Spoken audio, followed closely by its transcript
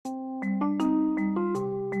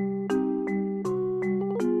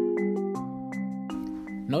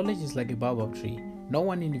Knowledge is like a baobab tree. No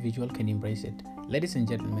one individual can embrace it. Ladies and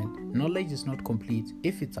gentlemen, knowledge is not complete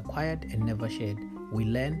if it's acquired and never shared. We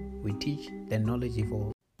learn, we teach, then knowledge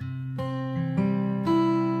evolves.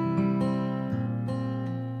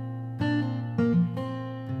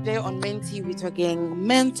 Today on Menti, we're talking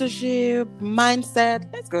mentorship, mindset.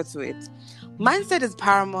 Let's go to it. Mindset is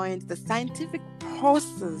paramount. The scientific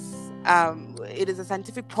process. It is a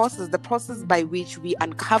scientific process, the process by which we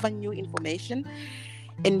uncover new information,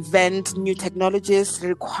 invent new technologies,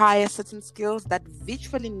 require certain skills that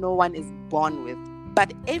virtually no one is born with,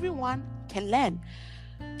 but everyone can learn.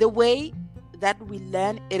 The way that we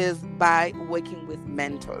learn it is by working with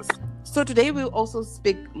mentors. So today we'll also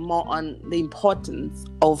speak more on the importance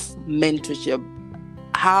of mentorship,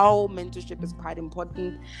 how mentorship is quite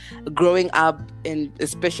important growing up in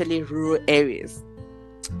especially rural areas.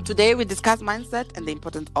 Today we discuss mindset and the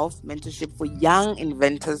importance of mentorship for young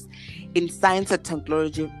inventors in science and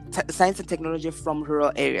technology from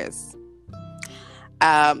rural areas.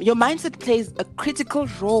 Your mindset plays a critical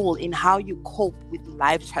role in how you cope with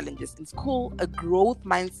life challenges. In school, a growth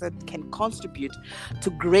mindset can contribute to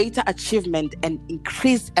greater achievement and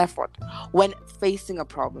increased effort when facing a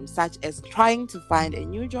problem, such as trying to find a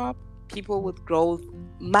new job. People with growth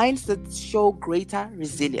mindsets show greater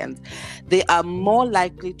resilience. They are more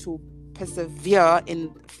likely to persevere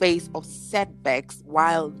in face of setbacks,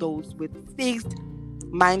 while those with fixed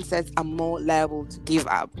mindsets are more liable to give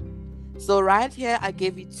up. So right here, I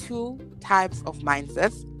gave you two types of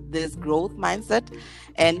mindsets. This growth mindset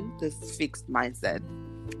and this fixed mindset.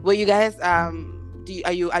 Well, you guys, are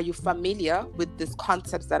you familiar with these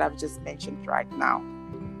concepts that I've just mentioned right now?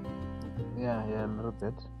 Yeah, a little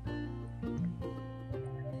bit.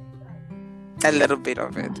 A little bit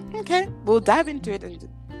of it. Okay, we'll dive into it and it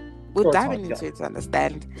to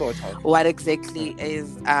understand what exactly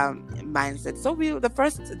is mindset. So the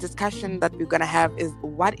first discussion that we're gonna have is,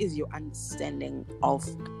 what is your understanding of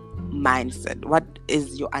mindset? What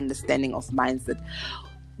is your understanding of mindset?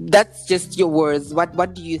 That's just your words.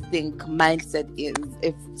 What do you think mindset is?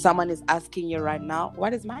 If someone is asking you right now,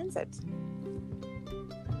 what is mindset?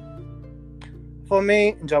 For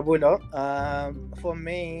me, Jabulo,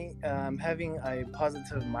 having a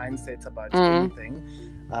positive mindset about anything,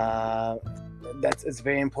 that is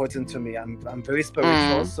very important to me. I'm very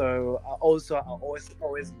spiritual, so I always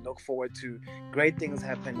look forward to great things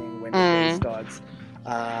happening when the day starts.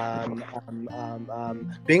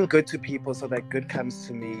 Being good to people so that good comes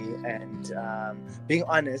to me, and being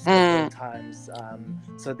honest at all times,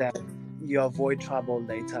 so that you avoid trouble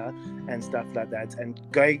later and stuff like that, and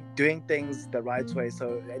doing things the right way,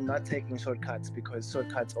 and not taking shortcuts, because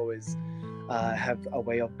shortcuts always have a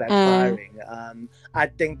way of backfiring. I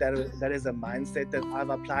think that is a mindset that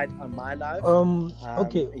I've applied on my life.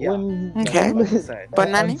 But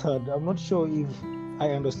answered, I'm not sure if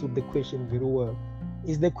I understood the question very well.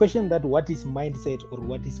 Is the question that what is mindset or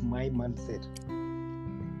what is my mindset?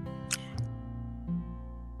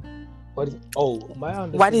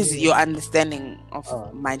 What is your understanding of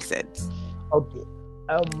mindset? Okay.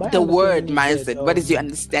 The word mindset, what is your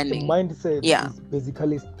understanding? Mindset is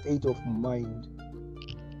basically a state of mind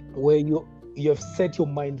where you have set your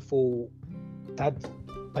mind for that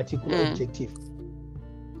particular objective.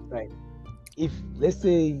 Right. If, let's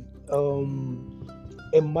say,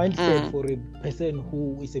 a mindset for a person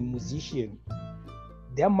who is a musician,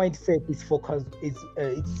 their mindset is focused, it's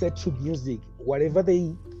set to music. Whatever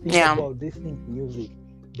they think about, they think music.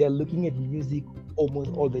 They're looking at music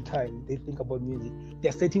almost all the time. They think about music.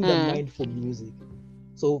 They're setting their mind for music.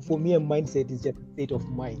 So for me, a mindset is just a state of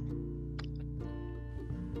mind.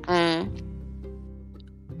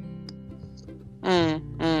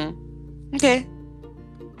 Okay.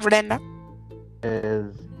 Brenda?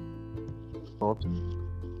 Is thoughts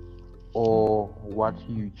or what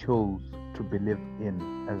you chose to believe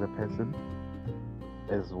in as a person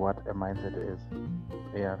is what a mindset is.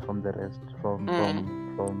 Yeah, from the rest, from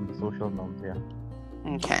the social norms. Yeah.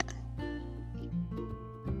 Okay.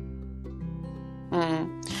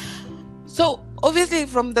 So obviously,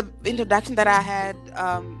 from the introduction that I had,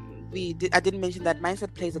 I didn't mention that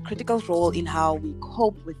mindset plays a critical role in how we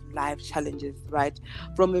cope with life challenges, right?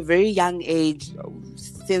 From a very young age,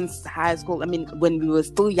 since high school. I mean, when we were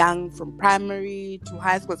still young, from primary to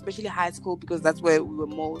high school, especially high school, because that's where we were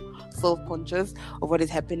more self-conscious of what is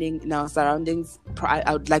happening in our surroundings.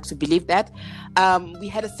 I would like to believe that we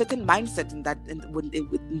had a certain mindset in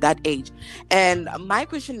that age. And my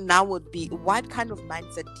question now would be, what kind of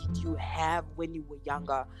mindset did you have when you were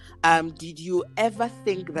younger? Did you ever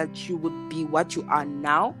think that you would be what you are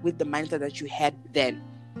now with the mindset that you had then?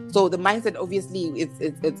 So the mindset, obviously,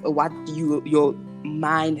 it's what your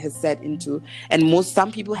mind has set into. And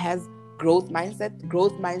some people has growth mindset.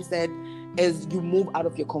 Growth mindset is you move out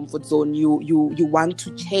of your comfort zone. You want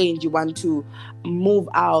to change. You want to move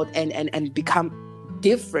out and become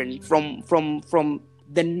different from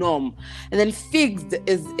the norm. And then fixed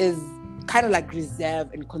is kind of like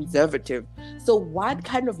reserved and conservative. So what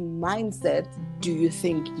kind of mindset do you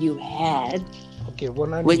think you had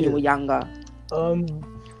when you were younger?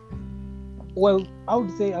 Well, I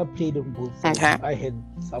would say I played on both sides. Okay. I had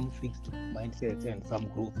some fixed mindset and some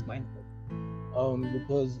growth mindset.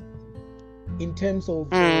 Because in terms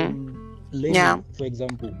of learning, for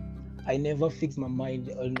example, I never fixed my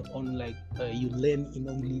mind on like you learn in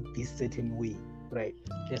only this certain way, right?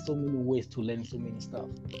 There's so many ways to learn so many stuff,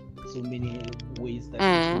 so many ways that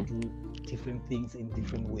you can do different things in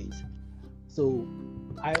different ways. So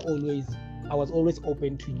I was always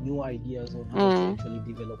open to new ideas on how to actually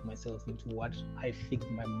develop myself into what I fixed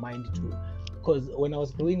my mind to. Because when I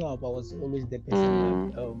was growing up, I was always the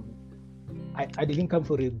person that I didn't come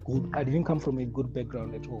from a good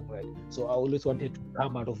background at home, right? So I always wanted to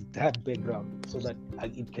come out of that background so that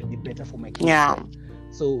it can be better for my kids. Yeah. Right?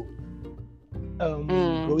 So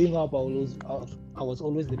growing up, I was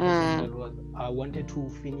always the person that I wanted to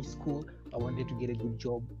finish school. I wanted to get a good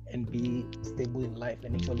job and be stable in life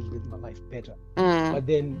and actually build my life better. But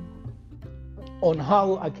then on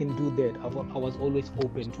how I can do that, I was always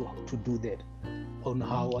open to do that. On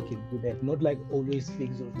how I can do that, not like always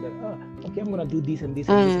fixed of that. Okay, I'm gonna do this and this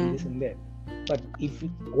and this and this and that. But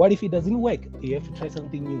what if it doesn't work? You have to try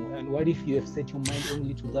something new. And what if you have set your mind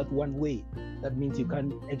only to that one way? That means you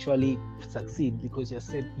can't actually succeed because you're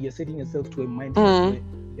setting yourself to a mindset where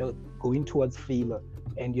you're going towards failure,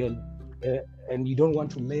 and you don't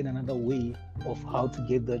want to learn another way of how to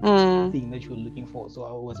get that thing that you're looking for. So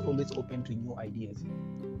I was always open to new ideas.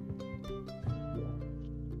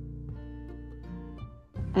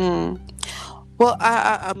 Well,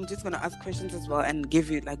 I'm just going to ask questions as well and give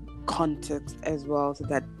you like context as well, so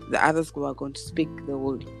that the others who are going to speak, they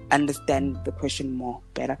will understand the question more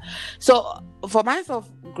better. So for myself,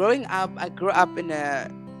 growing up, I grew up in a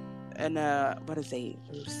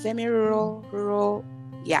semi-rural,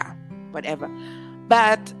 yeah, whatever.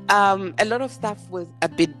 But a lot of stuff was a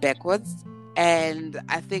bit backwards. And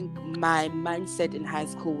I think my mindset in high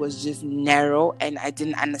school was just narrow, and I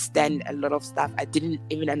didn't understand a lot of stuff. I didn't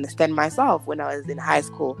even understand myself when I was in high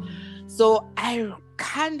school. So I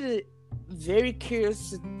kind of very curious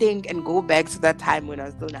to think and go back to that time when I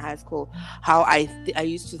was still in high school, how I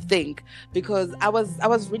used to think, because I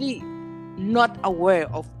was really not aware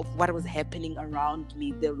of what was happening around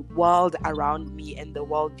me, the world around me and the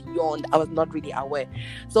world beyond. I was not really aware.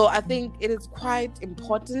 So I think it is quite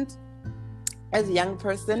important as a young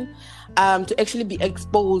person to actually be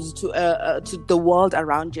exposed to the world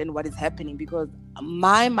around you and what is happening, because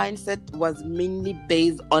my mindset was mainly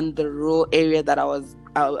based on the rural area that I was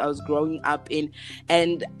growing up in,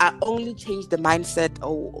 and I only changed the mindset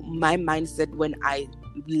or my mindset when I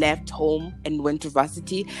left home and went to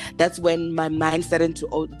varsity. That's when my mind started to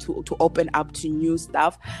open up to new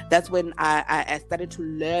stuff. That's when I started to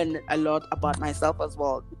learn a lot about myself as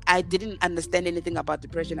well. I didn't understand anything about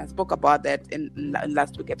depression. I spoke about that in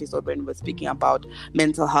last week's episode when we were speaking about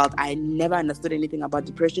mental health. I never understood anything about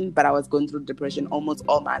depression, but I was going through depression almost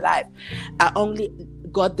all my life. I only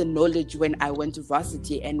got the knowledge when I went to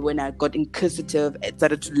varsity, and when I got inquisitive and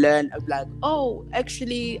started to learn, of like, oh,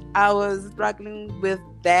 actually I was struggling with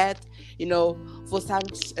that, for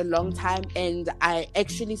such a long time, and I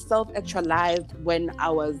actually self-actualized when I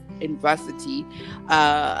was in varsity.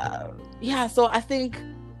 So I think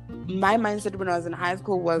my mindset when I was in high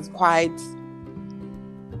school was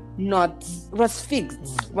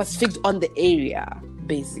fixed on the area,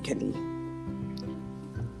 basically.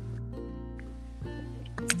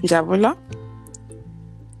 Jabula?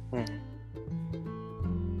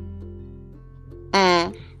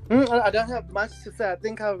 I don't have much to say. I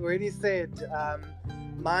think I've already said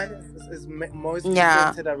mine is mostly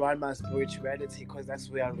centered around my spirituality, because that's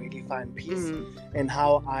where I really find peace and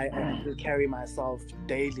how I actually carry myself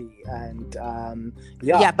daily. And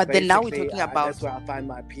but then now we're talking about that's where I find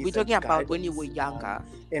my peace. We're talking about when you were younger.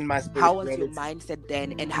 In my how spirituality. was your mindset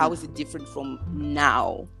then, and how is it different from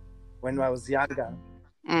now? When I was younger.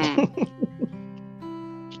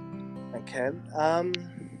 Okay.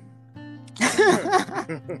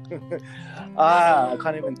 I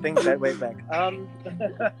can't even think that way back.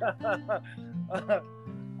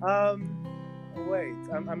 Wait,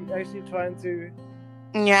 I'm actually trying to.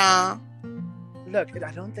 Yeah. look,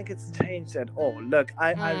 I don't think it's changed at all. Look,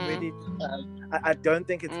 I really, I don't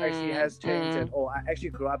think it actually has changed at all. I actually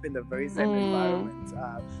grew up in the very same environment.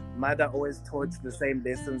 Mother always taught the same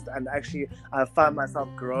lessons, and actually I found myself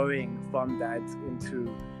growing from that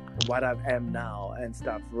into what I am now and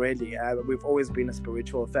stuff. Really, we've always been a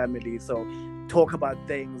spiritual family, so talk about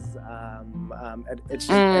things at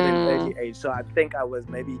an early age. So I think I was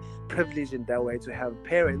maybe privileged in that way to have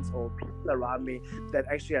parents or people around me that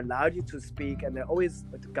actually allowed you to speak, and they always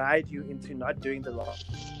guide you into not doing the wrong.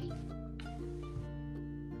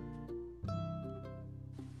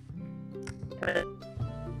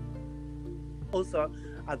 Also,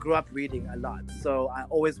 I grew up reading a lot, so I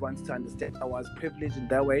always wanted to understand. I was privileged in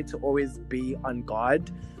that way to always be on guard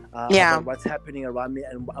about what's happening around me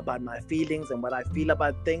and about my feelings and what I feel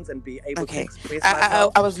about things, and be able to express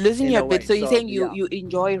myself. I was losing you a bit. way. So you're saying you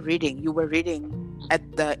enjoy reading. You were reading at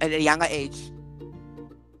a younger age.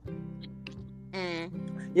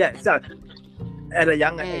 Yeah, so at a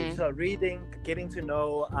younger age, so reading, getting to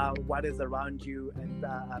know what is around you, and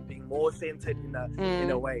being more centered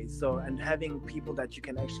in a way. So, and having people that you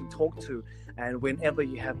can actually talk to, and whenever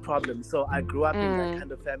you have problems. So I grew up in that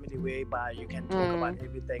kind of family whereby you can talk about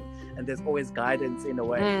everything, and there's always guidance in a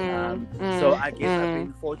way. So I guess I've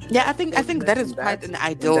been fortunate. Yeah, I think that is quite an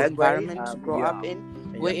ideal environment to grow up in,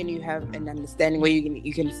 wherein you have an understanding where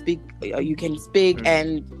you can speak,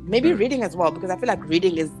 and maybe reading as well, because I feel like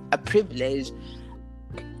reading is a privilege.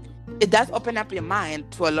 It does open up your mind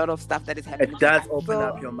to a lot of stuff that is happening. It does open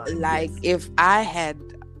up your mind. Like if I had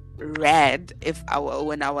read,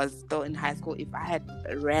 when I was still in high school, if I had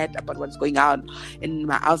read about what's going on in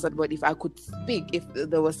my outside world, if I could speak, if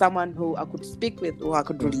there was someone who I could speak with, who I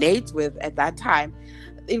could relate with at that time,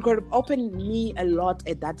 it could have opened me a lot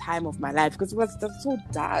at that time of my life, because it was just so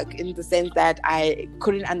dark in the sense that I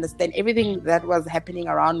couldn't understand everything that was happening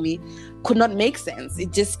around me. Could not make sense.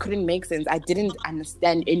 It just couldn't make sense. I didn't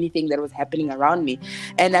understand anything that was happening around me.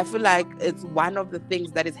 And I feel like it's one of the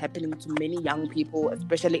things that is happening to many young people,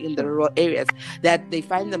 especially in the rural areas, that they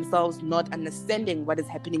find themselves not understanding what is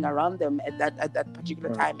happening around them at that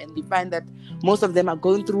particular time. And they find that most of them are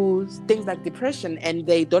going through things like depression, and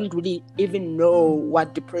they don't really even know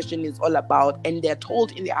what depression is all about. And they're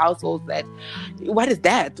told in their households that, what is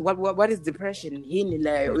that? What is depression?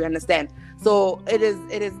 We understand. So it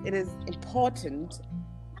is important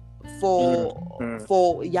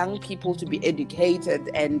for young people to be educated,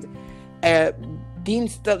 and being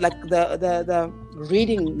still like the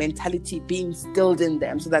reading mentality being instilled in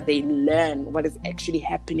them, so that they learn what is actually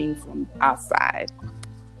happening from outside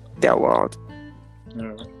their world.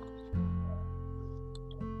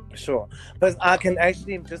 Sure, but I can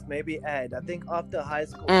actually just maybe add, I think after high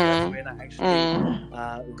school, that's when I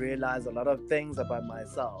actually realized a lot of things about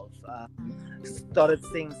myself. Started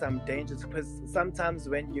seeing some dangers, because sometimes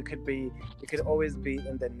when you could always be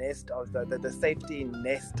in the nest of the safety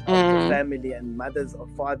nest of the family, and mothers or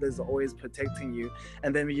fathers are always protecting you.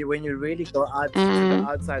 And then when you really go out to the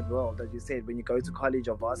outside world, as you said, when you go to college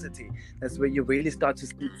or varsity, that's where you really start to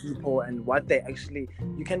see people and what they actually,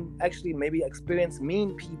 you can actually maybe experience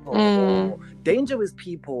mean people or dangerous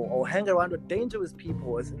people, or hang around with dangerous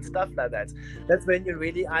people and stuff like that. That's when you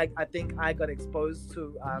really, I think I got exposed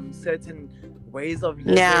to certain ways of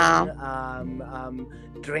living,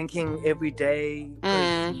 drinking every day,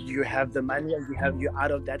 you have the money and you're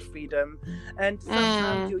out of that freedom, and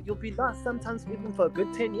sometimes you'll be lost. Sometimes even for a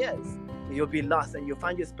good 10 years you'll be lost, and you'll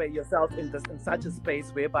find yourself in such a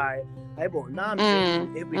space whereby, hey, well, now I'm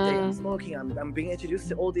drinking every day, I'm smoking, I'm being introduced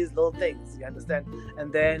to all these little things, you understand?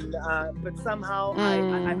 And then but somehow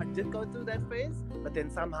I did go through that phase, but then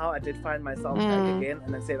somehow I did find myself back again,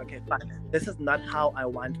 and I said, okay, fine, this is not how I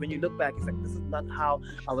want. When you look back, it's like, this is not how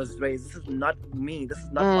I was raised, this is not me, this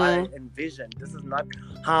is not what I envisioned, this is not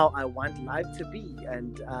how I want life to be.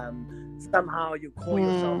 And somehow you call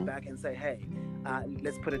yourself back and say, hey,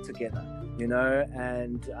 let's put it together, you know?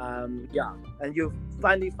 And and you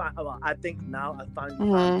finally find, I think now I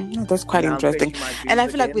finally found that's quite interesting. And I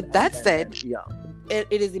feel like with that said,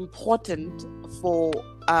 it is important for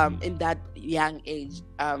in that young age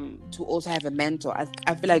to also have a mentor.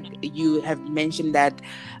 I feel like you have mentioned that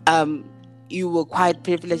you were quite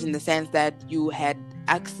privileged in the sense that you had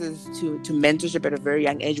access to mentorship at a very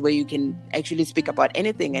young age, where you can actually speak about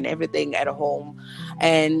anything and everything at home,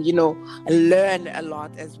 and learn a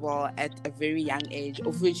lot as well at a very young age,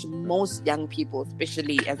 of which most young people,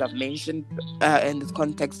 especially as I've mentioned in this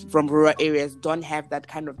context from rural areas, don't have that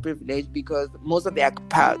kind of privilege, because most of their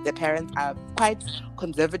parents are quite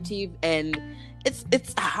conservative, and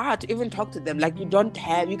it's hard to even talk to them. Like you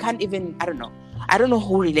can't even, I don't know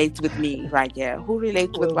who relates with me right here. Who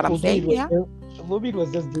relates with what I'm saying here? For me, it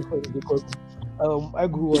was just different because I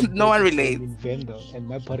grew up No one in relates. Venda, and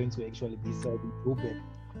my parents were actually this side in Joburg.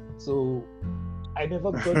 So I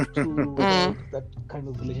never got to have that kind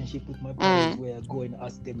of relationship with my parents where I go and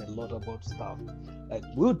ask them a lot about stuff. Like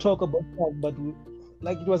we'll talk about stuff, but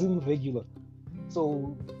it wasn't regular.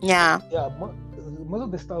 So Yeah. most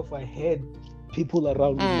of the stuff I had people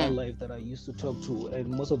around in my life that I used to talk to, and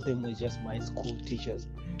most of them were just my school teachers,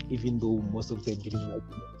 even though most of them didn't like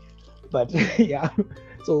me. But yeah,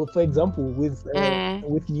 so for example, with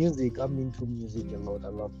music, I'm into music a lot. I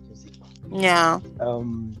love music. Yeah.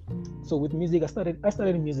 So with music, I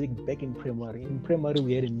started music back in primary. In primary,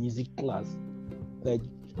 we had a music class. Like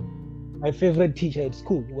my favorite teacher at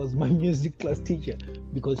school was my music class teacher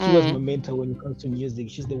because she was my mentor when it comes to music.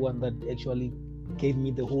 She's the one that actually gave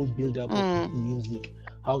me the whole build-up of music,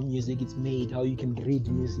 how music is made, how you can read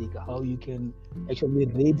music, how you can actually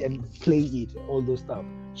read and play it, all those stuff.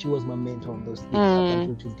 She was my mentor on those things. Up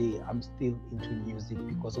until today, I'm still into music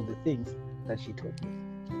because of the things that she taught me.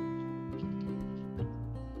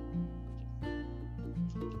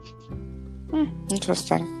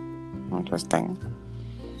 Interesting.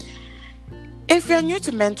 If you're new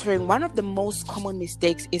to mentoring, one of the most common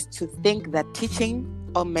mistakes is to think that teaching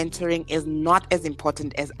or mentoring is not as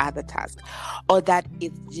important as other tasks, or that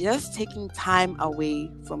it's just taking time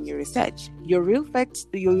away from your research, your real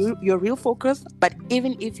focus. But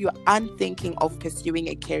even if you aren't thinking of pursuing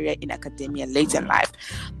a career in academia later in life,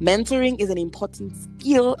 mentoring is an important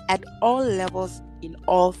skill at all levels in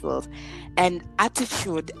all fields, and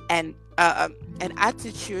attitude and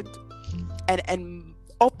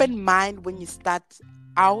open mind when you start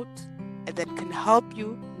out, and that can help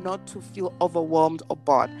you not to feel overwhelmed or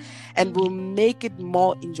bored, and will make it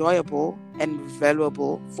more enjoyable and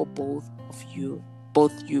valuable for both you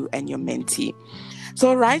and your mentee.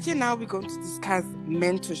 So right here now we're going to discuss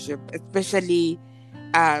mentorship, especially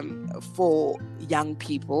for young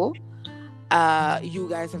people. You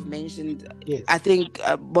guys have mentioned, yes. I think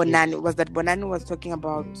Bonani was talking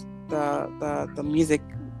about the music.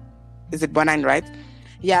 Is it Bonani, right?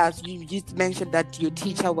 Yeah, so you just mentioned that your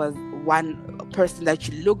teacher was one person that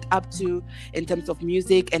you looked up to in terms of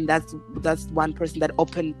music, and that's one person that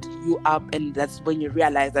opened you up, and that's when you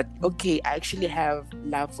realize that, okay, I actually have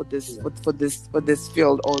love for this for this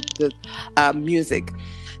field or the music.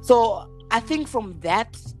 So I think from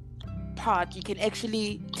that part you can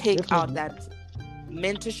actually take out that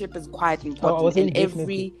mentorship is quite important in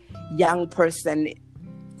every young person.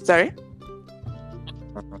 Sorry?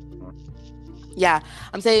 Yeah,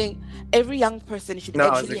 I'm saying every young person should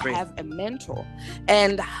actually have a mentor.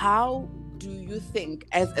 And how do you think,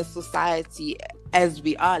 as a society, as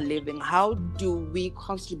we are living, how do we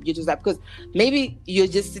contribute to that? Because maybe you're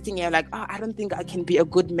just sitting here like, I don't think I can be a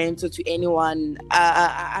good mentor to anyone.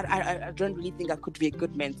 I don't really think I could be a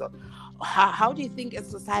good mentor. How do you think as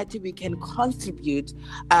a society we can contribute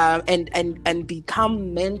and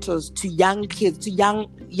become mentors to young kids, to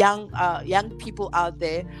young people out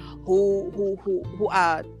there who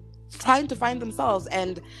are trying to find themselves,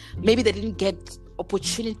 and maybe they didn't get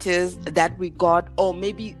opportunities that we got, or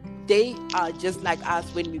maybe they are just like us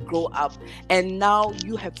when we grow up, and now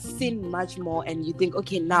you have seen much more and you think,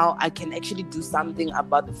 okay, now I can actually do something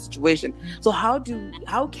about the situation. So how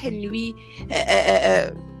can we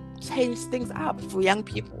change things up for young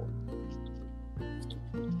people?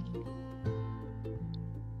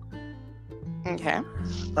 Okay.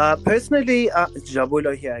 Personally,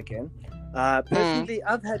 Jabulo here again. Personally,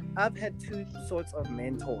 I've had two sorts of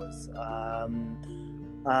mentors.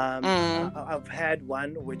 I've had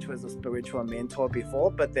one which was a spiritual mentor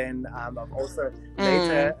before, but then I've also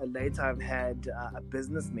later I've had a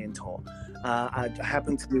business mentor. I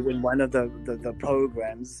happened to be in one of the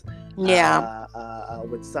programs.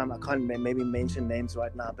 With some, I can't maybe mention names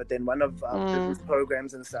right now, but then one of business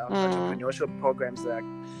programs and some entrepreneurship programs that are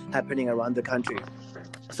happening around the country.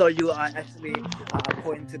 So you are actually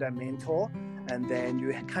appointed a mentor, and then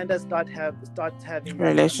you kind of start having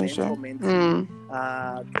relationship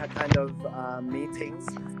kind of meetings,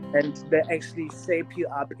 and they actually shape you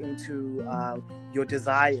up into your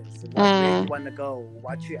desires, where you want to go,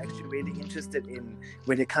 what you're actually really interested in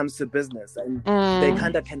when it comes to business, and they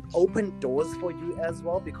kind of can open doors for you as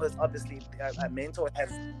well, because obviously a mentor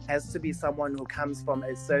has to be someone who comes from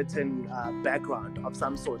a certain background of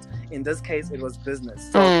some sort. In this case, it was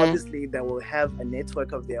business, so obviously they will have a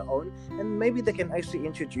network of their own, and maybe they can actually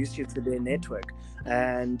introduce you to their network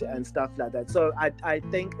and stuff like that. So I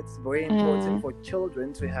think it's very important for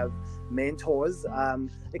children to have mentors.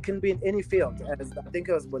 It can be in any field. As I think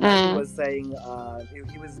it was Bonani was saying,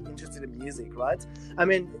 he was interested in music, right? I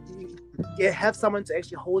mean, you have someone to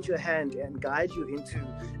actually hold your hand and guide you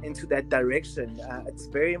into that direction. It's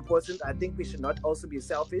very important. I think we should not also be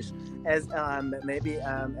selfish as maybe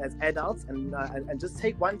as adults and just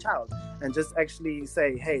take one child and just actually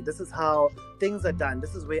say, hey, this is how things are done.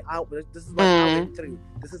 This is what I went through.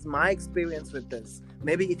 This is my experience with this.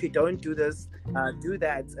 Maybe if you don't do this, do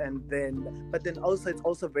that, but then also it's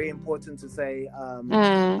also very important to say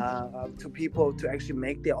to people to actually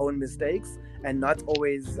make their own mistakes and not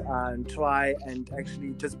always try and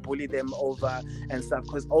actually just bully them over and stuff.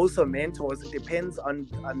 Because also mentors, it depends on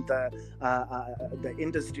the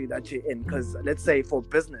industry that you're in. Because let's say for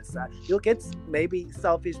business, you'll get maybe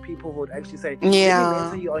selfish people who would actually say, let me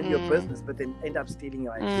mentor you on your business, but then end up stealing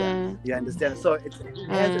your idea. You understand? So it's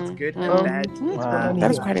good and bad.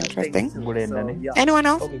 That's quite interesting. So, yeah. Anyone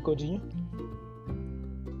else? Okay, continue.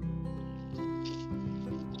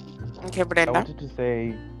 Okay, I Brenda. wanted to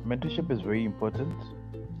say mentorship is very important.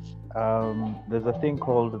 There's a thing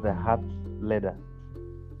called the Heart's Ladder.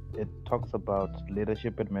 It talks about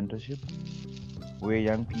leadership and mentorship, where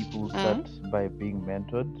young people start by being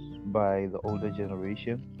mentored by the older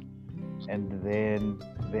generation, and then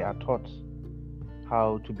they are taught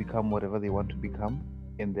how to become whatever they want to become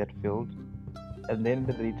in that field. And then in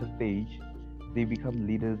the later stage, they become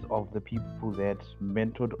leaders of the people that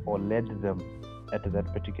mentored or led them at that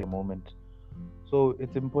particular moment. So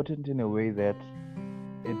it's important in a way that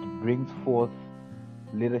it brings forth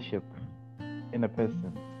leadership in a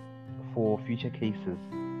person for future cases.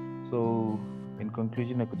 So in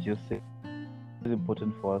conclusion, I could just say it's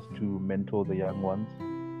important for us to mentor the young ones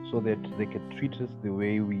so that they can treat us the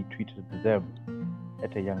way we treated them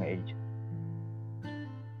at a young age.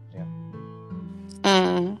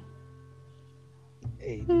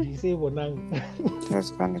 Hey, did you say Bonang?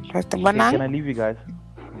 That's quite interesting. Okay, Bonang? can I leave you guys?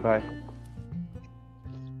 Bye.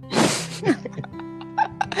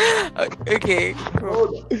 Okay.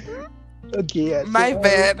 Cool. Okay, yeah. My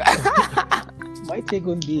bad. My take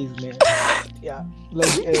on this, man. Yeah,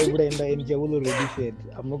 like Brenda and Jawul already said,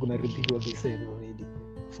 I'm not gonna repeat what they said already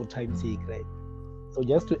for time's sake, right? So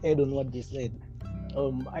just to add on what they said,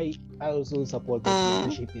 I also support that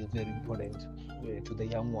mentorship is very important to the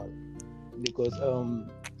young one, because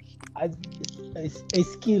a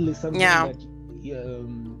skill is something that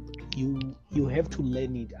you have to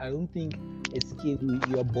learn it. I don't think a skill,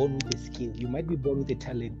 you are born with a skill. You might be born with a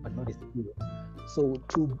talent, but not a skill. So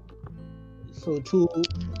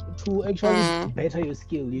to actually better your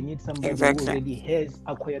skill, you need somebody who already has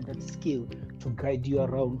acquired that skill to guide you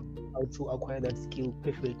around how to acquire that skill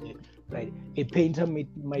perfectly, right? A painter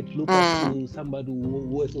might look up to somebody who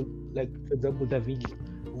was, like, for example, Da Vinci,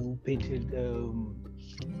 who painted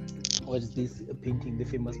what is this painting, the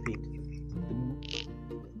famous painting,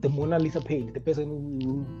 the Mona Lisa paint, the person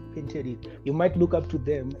who painted it. You might look up to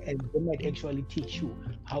them, and they might actually teach you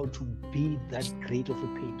how to be that great of a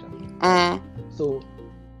painter. So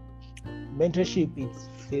mentorship is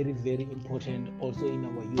very, very important also in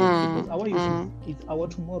our youth, because our youth is our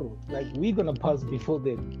tomorrow. Like, we're gonna pass before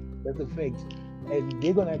them. That's a fact. And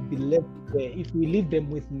they're gonna be left there. If we leave them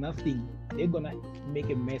with nothing, they're gonna make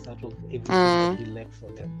a mess out of everything that we left for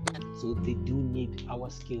them. So they do need our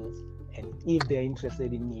skills. And if they're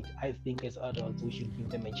interested in it, I think as adults we should give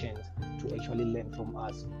them a chance to actually learn from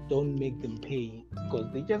us. Don't make them pay,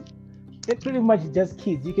 because they're pretty much just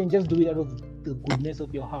kids. You can just do it out of the goodness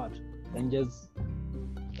of your heart and just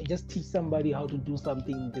teach somebody how to do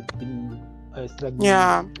something that's been struggling.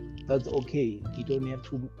 Yeah, that's okay. You don't have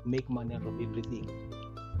to make money out of everything.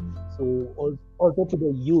 So also to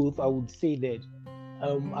the youth, I would say that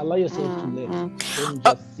allow yourself to learn. Don't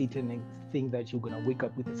just sit and think that you're gonna wake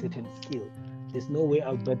up with a certain skill. There's no way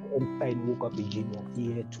Albert Einstein woke up a genius.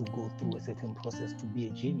 He had to go through a certain process to be a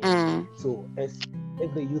genius. So as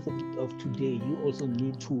the youth of today, you also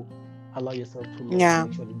need to allow yourself to learn and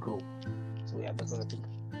actually grow. So yeah, that's what I think.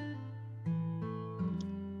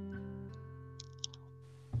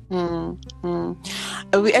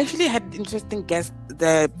 We actually had interesting guests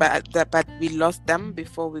there, but we lost them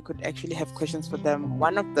before we could actually have questions for them.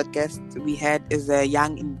 One of the guests we had is a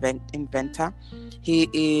young inventor. He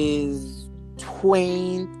is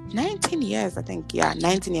 19 years, I think. Yeah,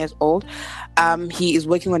 19 years old. He is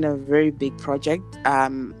working on a very big project,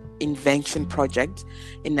 invention project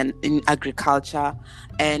in agriculture,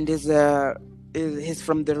 and he's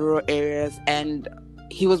from the rural areas. And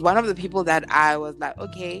he was one of the people that I was like,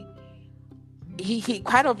 okay. He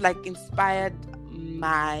kind of like inspired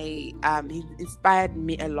he inspired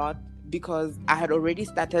me a lot, because I had already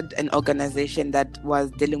started an organization that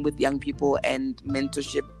was dealing with young people and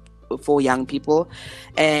mentorship for young people,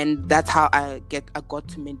 and that's how I got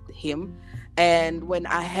to meet him. And when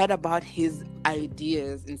I heard about his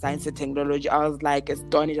ideas in science and technology, I was like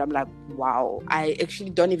astonished. I'm like, wow, I actually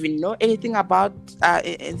don't even know anything about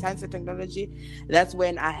in science and technology. That's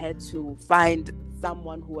when I had to find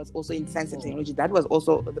someone who was also in science and technology. That was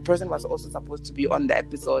also, the person was also supposed to be on the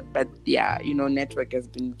episode, but yeah, network has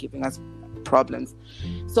been giving us problems.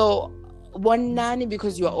 So Bonani,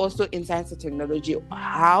 because you are also in science and technology,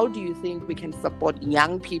 how do you think we can support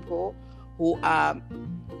young people who are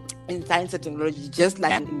in science and technology, just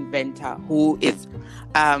like an inventor who is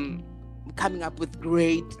coming up with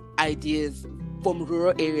great ideas from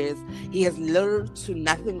rural areas? He has little to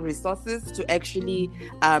nothing resources to actually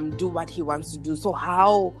do what he wants to do. So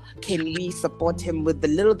how can we support him with the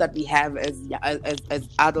little that we have as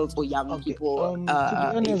adults or young people? To be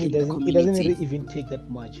honest, it doesn't even take that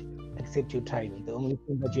much, except your time. The only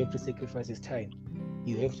thing that you have to sacrifice is time.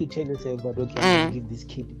 You have to tell yourself that, okay, I'm going to give this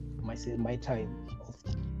kid my time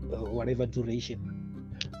of whatever duration.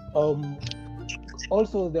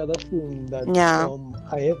 Also, the other thing that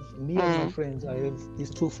I have, me and my friends, I have these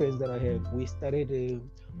two friends that I have. We started an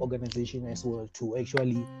organization as well to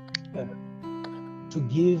actually to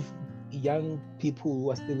give young people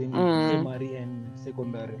who are still in primary and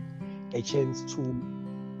secondary a chance to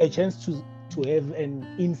have an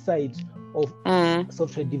insight of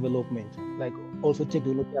software development, like also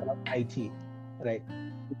technology around IT, right?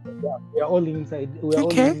 We are all inside. We are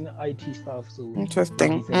all in IT stuff, so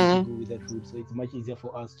interesting. We decided to go with that route, so it's much easier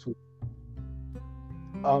for us to.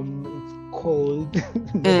 It's called.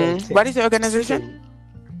 What is your organization?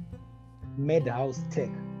 Madhouse Tech.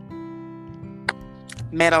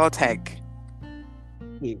 Metal Tech.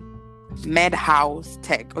 Yeah. Madhouse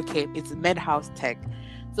Tech. Okay, it's Madhouse Tech.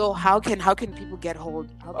 So how can people get hold?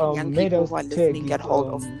 How can young people who are listening get hold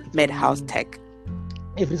of Madhouse Tech?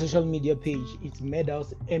 Every social media page, it's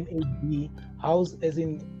Madhouse, MAD, house as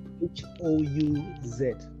in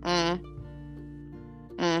HOUZ.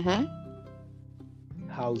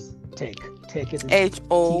 House Tech. Tech is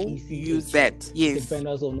HOUZ. Yes. You can find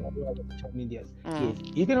us on all our social medias. Yes.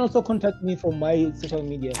 You can also contact me from my social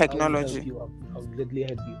media. Technology. I'll gladly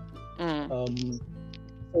help you.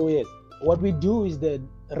 So yes, what we do is that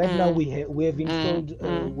right now we have installed,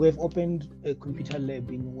 we have opened a computer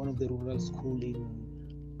lab in one of the rural schools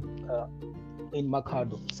in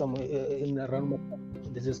Makado, somewhere in around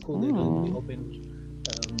Makado. There's a school that we opened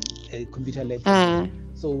a computer lab.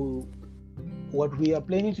 So what we are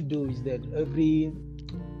planning to do is that every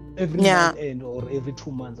month end or every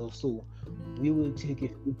 2 months or so, we will take a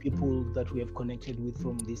few people that we have connected with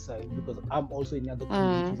from this side, because I'm also in other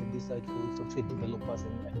communities on this side for software developers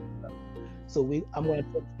and stuff. So I'm going to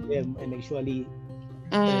talk to them and actually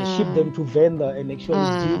ship them to vendor and actually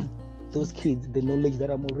give those kids the knowledge that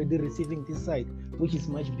I'm already receiving this side, which is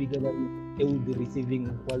much bigger than they will be receiving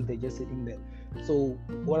while they're just sitting there. So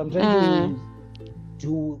what I'm trying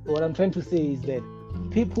to say is that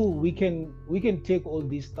people, we can take all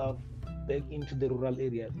this stuff back into the rural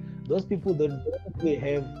areas. Those people that don't really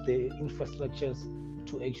have the infrastructures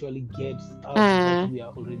to actually get stuff that we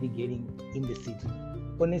are already getting in the city.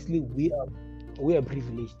 Honestly, we are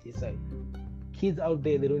privileged this side. Kids out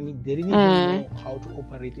there, they don't even know how to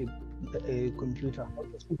operate a computer, how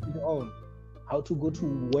to switch it on, how to go to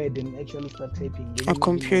Word and actually start typing. A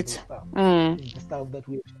computer. The stuff that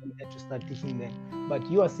we actually had to start teaching them. But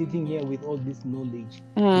you are sitting here with all this knowledge,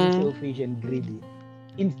 being selfish and greedy.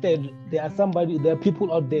 Instead, there are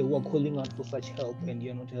people out there who are calling out for such help, and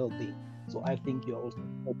you're not helping. So I think you're also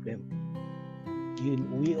a problem.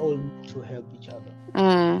 We all need to help each other.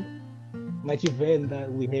 Much even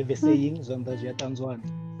that we have a saying, Zonda Jatanzwan.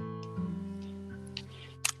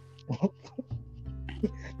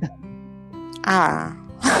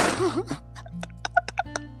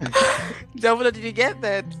 Javula, did you get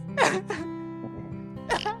that?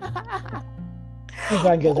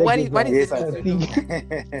 What is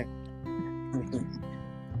it?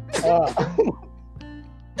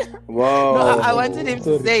 Whoa. No, I wanted him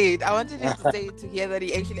to say it. I wanted him to say it to hear that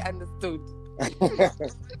he actually understood.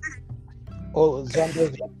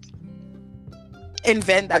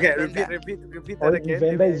 Invenda. Okay, repeat that again.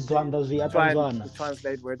 Invenda is Zwanda.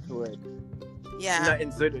 Translate word to word. Yeah. No,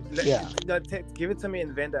 in Zulu. Give it to me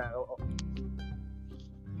in Venda.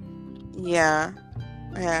 Yeah,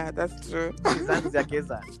 that's true.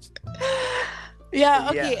 Yeah,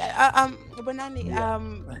 okay. Bonani,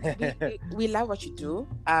 we love what you do.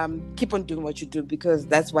 Keep on doing what you do, because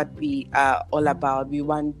that's what we are all about. We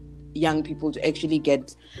want young people to actually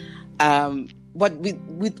get But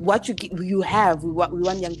with what you have, we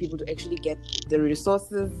want young people to actually get the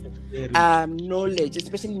resources, knowledge,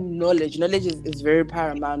 especially knowledge. Knowledge is very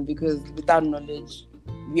paramount, because without knowledge,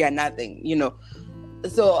 we are nothing, you know.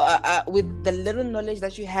 So with the little knowledge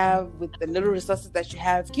that you have, with the little resources that you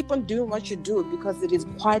have, keep on doing what you do, because it is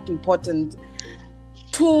quite important.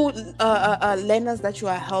 2 learners that you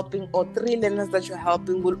are helping, or 3 learners that you're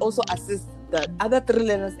helping, will also assist the other 3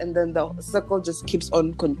 learners, and then the circle just keeps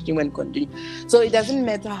on continuing. So it doesn't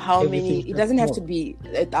matter how many, it doesn't have to be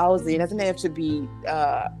 1,000, it doesn't have to be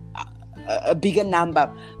a bigger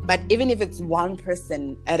number, but even if it's one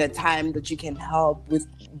person at a time that you can help with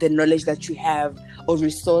the knowledge that you have or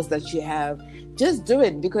resource that you have, just do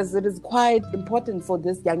it, because it is quite important for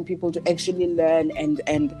these young people to actually learn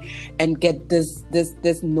and get this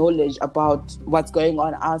knowledge about what's going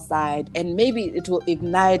on outside, and maybe it will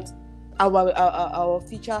ignite our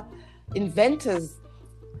future inventors.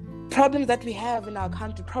 Problems that we have in our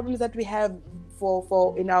country, problems that we have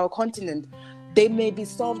for in our continent, they may be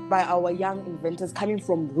solved by our young inventors coming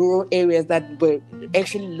from rural areas that were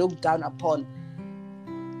actually looked down upon.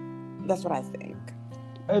 That's what I think.